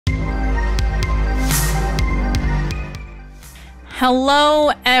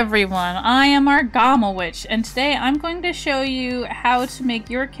Hello everyone, I am Argama Witch, and today I'm going to show you how to make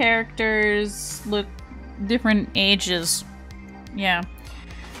your characters look different ages. Yeah.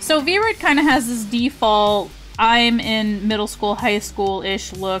 So Vroid kind of has this default, I'm in middle school, high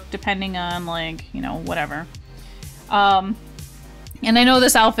school-ish look, depending on, like, you know, whatever. And I know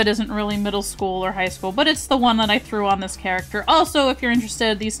this outfit isn't really middle school or high school, but it's the one that I threw on this character. Also, if you're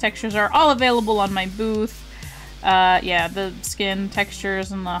interested, these textures are all available on my booth. Yeah, the skin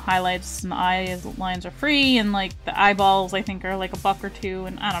textures and the highlights and the eye lines are free, and like the eyeballs I think are like $1 or $2,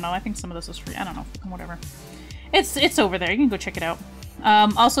 and I don't know, I think some of this is free, I don't know, whatever. It's over there, you can go check it out.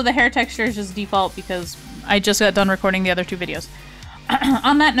 Also the hair texture is just default because I just got done recording the other 2 videos.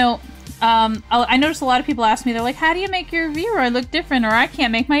 On that note, I noticed a lot of people ask me, they're like, how do you make your Vroid look different, or I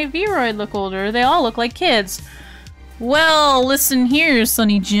can't make my Vroid look older, they all look like kids. Well, listen here,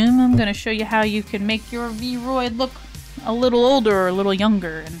 Sonny Jim. I'm gonna show you how you can make your Vroid look a little older or a little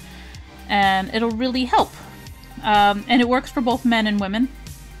younger, and it'll really help. And it works for both men and women.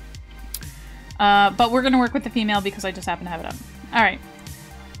 But we're gonna work with the female because I just happen to have it up. All right.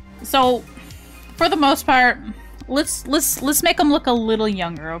 So, for the most part, let's make them look a little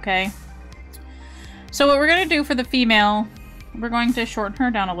younger, okay? So what we're gonna do for the female, we're going to shorten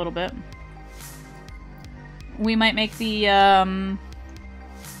her down a little bit. We might make the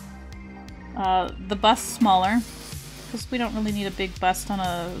bust smaller, because we don't really need a big bust on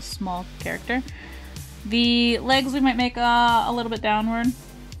a small character. The legs we might make a little bit downward.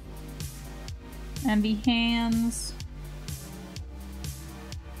 And the hands,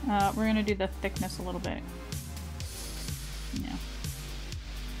 we're going to do the thickness a little bit. Yeah.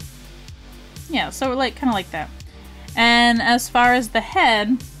 Yeah, so like kind of like that. And as far as the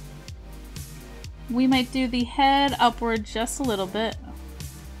head, we might do the head upward just a little bit.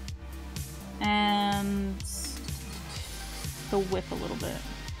 And the width a little bit.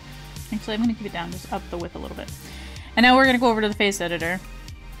 Actually, I'm going to keep it down, just up the width a little bit. And now we're going to go over to the face editor.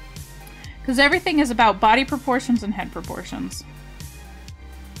 Because everything is about body proportions and head proportions.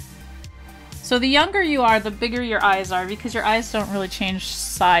 So the younger you are, the bigger your eyes are, because your eyes don't really change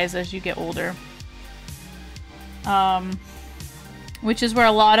size as you get older. Which is where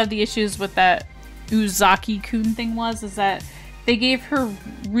a lot of the issues with that Uzaki-kun thing is that they gave her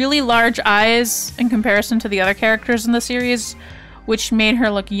really large eyes in comparison to the other characters in the series, which made her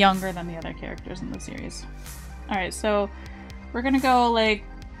look younger than the other characters in the series. Alright, so we're gonna go like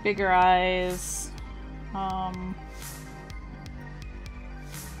bigger eyes, kind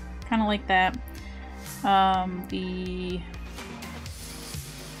of like that. The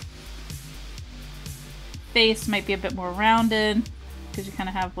face might be a bit more rounded, because you kind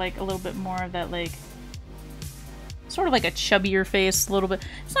of have like a little bit more of that, like, sort of like a chubbier face a little bit.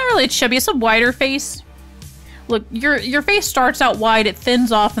 It's not really a chubby, it's a wider face. Look, your face starts out wide, it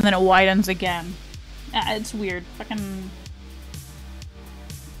thins off, and then it widens again. It's weird. Fucking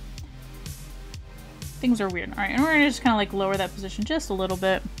things are weird. Alright, and we're gonna just kind of like lower that position just a little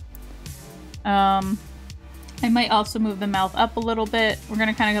bit. I might also move the mouth up a little bit. We're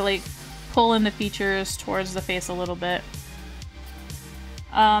gonna kind of like pull in the features towards the face a little bit.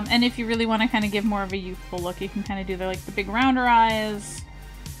 And if you really want to kind of give more of a youthful look, you can kind of do the big rounder eyes.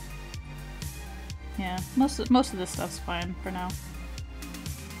 Yeah, most of this stuff's fine for now.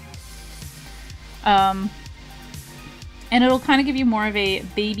 And it'll kind of give you more of a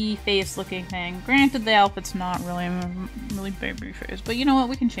baby face looking thing. Granted, the outfit's not really baby face, but you know what?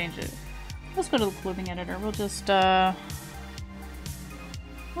 We can change it. Let's go to the clothing editor. We'll just do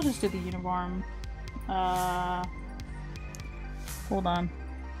the uniform. Hold on.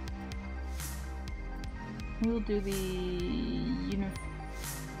 We'll do the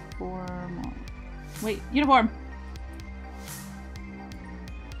uniform. Wait, uniform!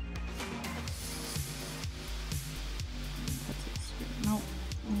 That's it, skirt. Nope.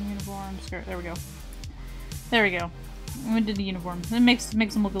 Uniform, skirt. There we go. There we go. We did the uniform. It makes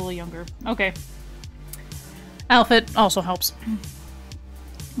them look a little younger. Okay. Outfit also helps.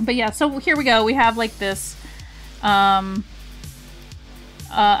 But yeah, so here we go. We have like this. Another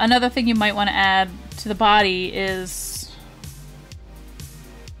thing you might want to add to the body is,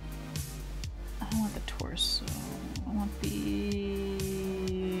 I don't want the torso. I want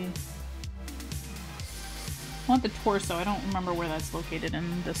the torso. I don't remember where that's located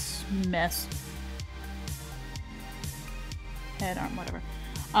in this mess. Head, arm, whatever.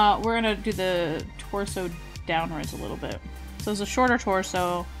 We're gonna do the torso downwards a little bit. So there's a shorter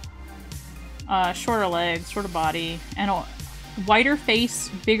torso, shorter legs, shorter body, and a wider face,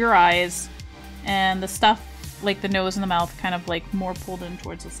 bigger eyes, and the stuff like the nose and the mouth kind of like more pulled in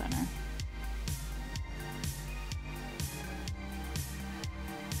towards the center.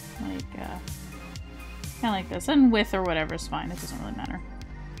 like, kind of like this. And width or whatever is fine. It doesn't really matter.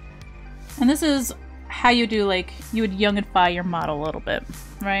 And this is how you do, like, you would youngify your model a little bit,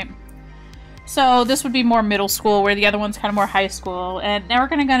 right? So this would be more middle school, where the other one's kind of more high school. And now we're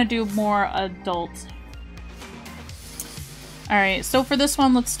gonna do more adult. Alright, so for this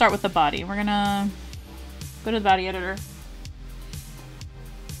one, let's start with the body. We're gonna go to the body editor.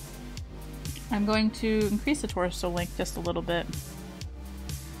 I'm going to increase the torso length just a little bit.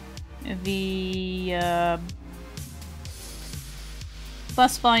 The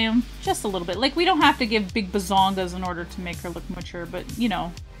bust volume, just a little bit. Like, we don't have to give big bazongas in order to make her look mature, but, you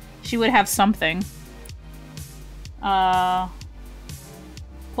know, she would have something. Pull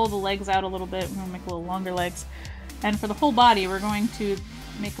the legs out a little bit. We're gonna make a little longer legs. And for the whole body, we're going to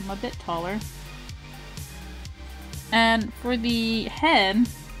make them a bit taller. And for the head,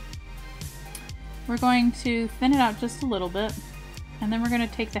 we're going to thin it out just a little bit. And then we're going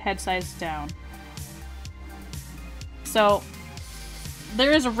to take the head size down. So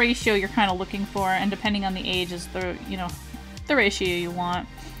there is a ratio you're kind of looking for, and depending on the age is the, you know, the ratio you want.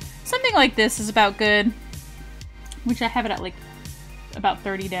 Something like this is about good, which I have it at like about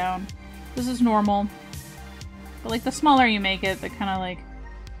 30 down. This is normal. But like the smaller you make it, the kind of like,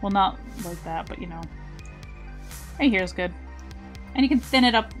 well, not like that, but you know, right here is good. And you can thin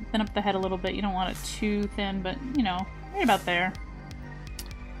up the head a little bit. You don't want it too thin, but you know, right about there.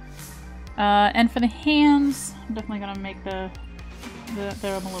 And for the hands, I'm definitely gonna make them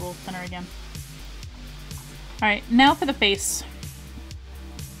a little thinner again. Alright, now for the face.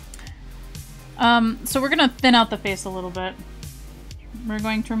 So we're gonna thin out the face a little bit. We're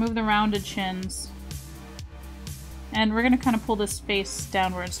going to remove the rounded chins. And we're gonna kind of pull this face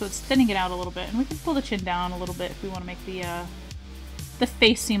downward, so it's thinning it out a little bit. And we can pull the chin down a little bit if we want to make the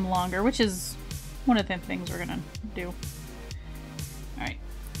face seem longer, which is one of the things we're gonna do. Alright.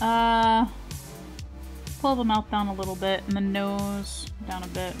 Pull the mouth down a little bit, and the nose down a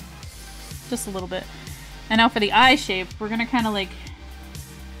bit. Just a little bit. And now for the eye shape, we're gonna kind of like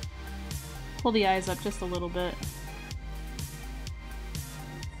pull the eyes up just a little bit.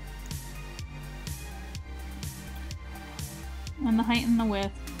 And the height and the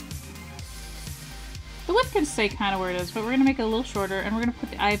width. The width can stay kind of where it is, but we're going to make it a little shorter, and we're going to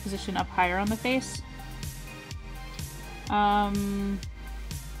put the eye position up higher on the face.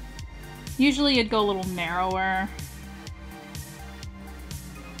 Usually you'd go a little narrower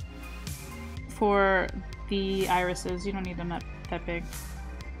for the irises. You don't need them that big.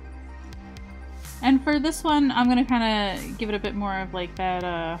 And for this one, I'm going to kind of give it a bit more of like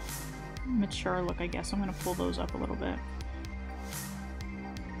that mature look, I guess. I'm going to pull those up a little bit.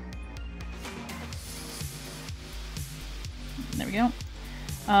 There we go.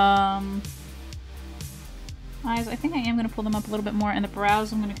 Eyes, I think I am going to pull them up a little bit more, and the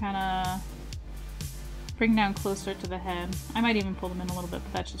brows I'm going to kind of bring down closer to the head. I might even pull them in a little bit,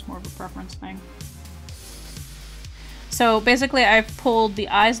 but that's just more of a preference thing. So basically I've pulled the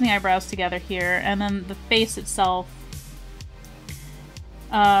eyes and the eyebrows together here, and then the face itself,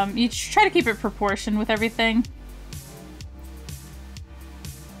 you try to keep it proportioned with everything.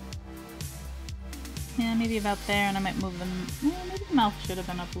 Yeah, maybe about there, and I might move them. Yeah, maybe the mouth should have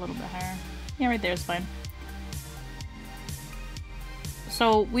been up a little bit higher. Yeah, right there is fine.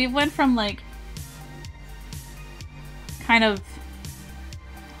 So we went from like kind of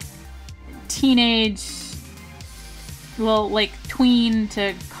teenage, well, like tween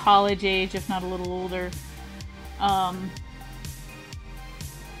to college age, if not a little older.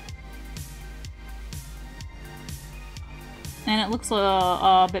 And it looks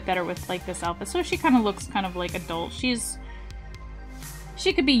a bit better with like this outfit. So she kind of looks kind of like adult. She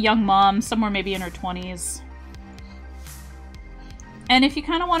could be young mom, somewhere maybe in her 20s. And if you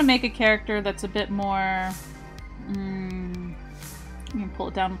kind of want to make a character that's a bit more, you can pull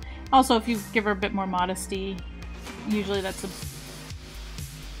it down. Also, if you give her a bit more modesty, usually that's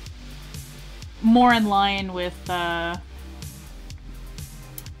more in line with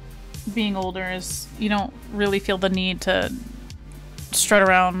being older. Is you don't really feel the need to strut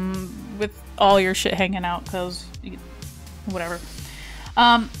around with all your shit hanging out, because whatever.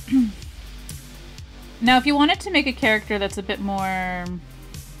 Now if you wanted to make a character that's a bit more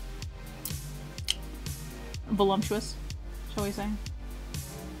voluptuous, shall we say,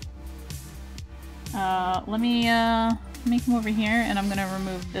 let me come over here, and I'm gonna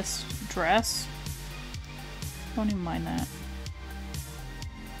remove this dress. Don't even mind that.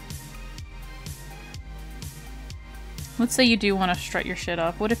 Let's say you do want to strut your shit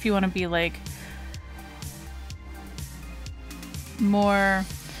off. What if you want to be like more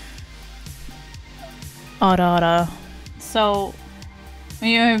odd. So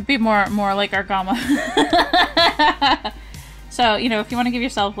You be more like Argama. So, you know, if you want to give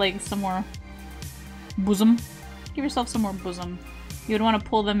yourself like some more bosom, give yourself some more bosom. You would want to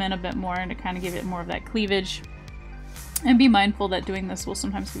pull them in a bit more to kind of give it more of that cleavage. And be mindful that doing this will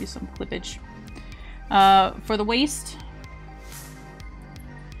sometimes give you some clippage. For the waist,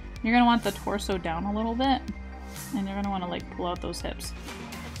 you're going to want the torso down a little bit. And you're going to want to like pull out those hips.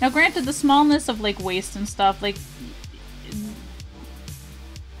 Now granted, the smallness of like waist and stuff, like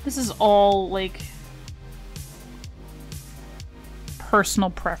this is all like personal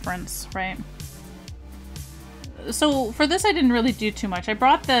preference, right? So for this I didn't really do too much. I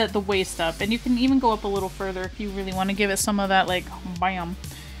brought the waist up, and you can even go up a little further if you really want to give it some of that like bam.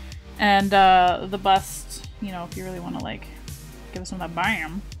 And the bust, you know, if you really want to like give it some of that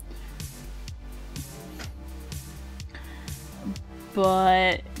bam.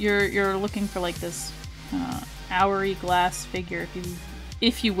 But you're looking for like this hourglass figure,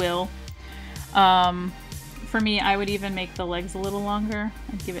 if you will. For me, I would even make the legs a little longer.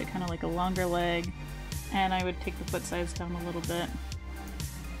 I'd give it kind of like a longer leg, and I would take the foot size down a little bit.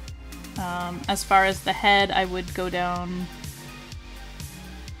 As far as the head, I would go down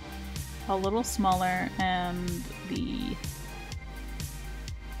a little smaller, and the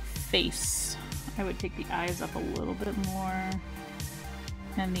face, I would take the eyes up a little bit more,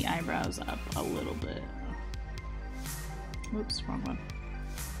 and the eyebrows up a little bit. Whoops, wrong one.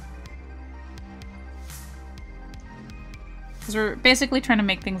 Because we're basically trying to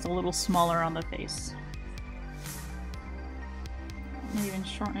make things a little smaller on the face. Maybe even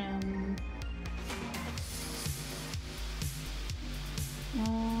shorten.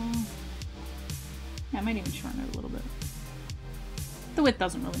 Yeah, I might even shorten it a little bit. The width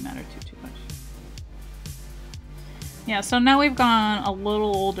doesn't really matter too much. Yeah, so now we've gone a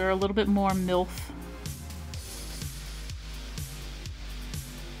little older, a little bit more MILF.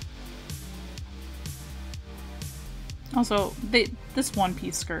 Also, this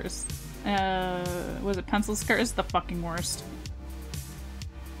one-piece skirt is, was it pencil skirt? Is the fucking worst.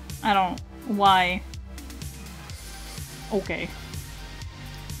 I don't, why? Okay.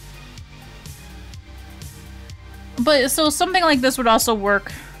 But, so something like this would also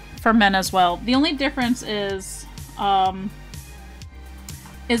work for men as well. The only difference is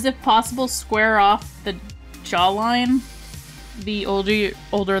if possible, square off the jawline the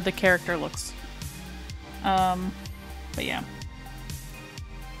older the character looks. But yeah.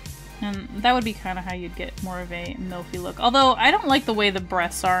 And that would be kind of how you'd get more of a milfy look. Although, I don't like the way the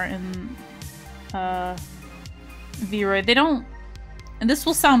breasts are in Vroid. They don't... And this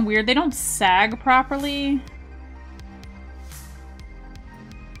will sound weird, they don't sag properly.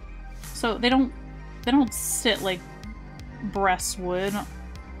 So they don't sit like breasts would.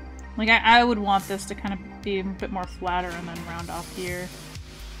 Like, I would want this to kind of be a bit more flatter and then round off here.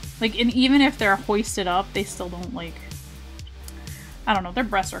 Like, and even if they're hoisted up, they still don't, like... I don't know, their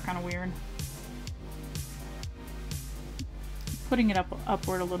breasts are kind of weird. Putting it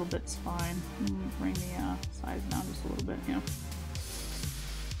upward a little bit's fine. Bring the size down just a little bit, yeah.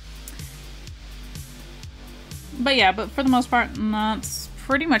 But yeah, but for the most part, that's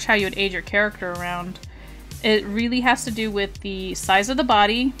pretty much how you would age your character around. It really has to do with the size of the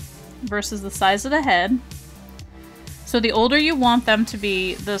body versus the size of the head. So the older you want them to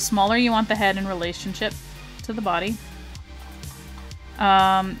be, the smaller you want the head in relationship to the body.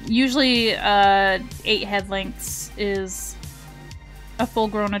 Usually 8 head lengths is a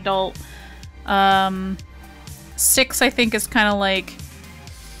full-grown adult. 6 I think is kind of like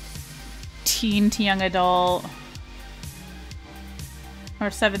teen to young adult. Or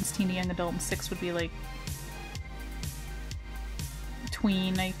 7's teen to young adult, and 6 would be like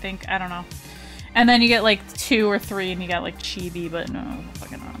tween, I think. I don't know. And then you get like 2 or 3 and you got like chibi, but no,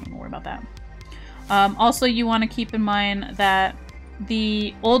 fucking I don't even worry about that. Also, you want to keep in mind that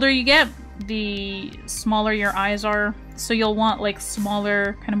the older you get, the smaller your eyes are. So you'll want like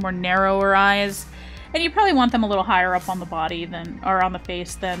smaller, kind of more narrower eyes. And you probably want them a little higher up on the body than, or on the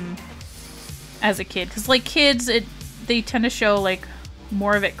face than as a kid. Because like kids, they tend to show like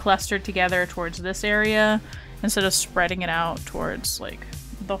more of it clustered together towards this area instead of spreading it out towards like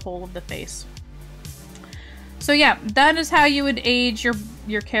the whole of the face. So yeah, that is how you would age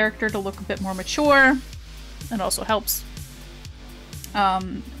your character to look a bit more mature. It also helps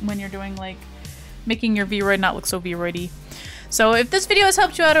when you're doing like making your Vroid not look so Vroid-y. So if this video has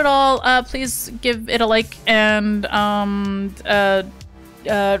helped you out at all, please give it a like and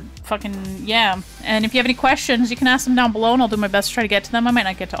fucking yeah. And if you have any questions, you can ask them down below and I'll do my best to try to get to them. I might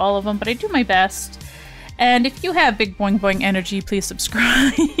not get to all of them, but I do my best. And if you have big boing boing energy, please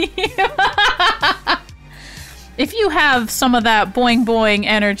subscribe. if you have some of that boing boing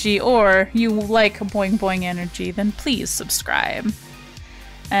energy, or you like boing boing energy, then please subscribe.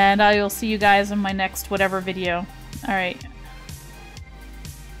 And I will see you guys in my next whatever video. Alright.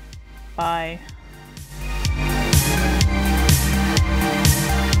 Bye.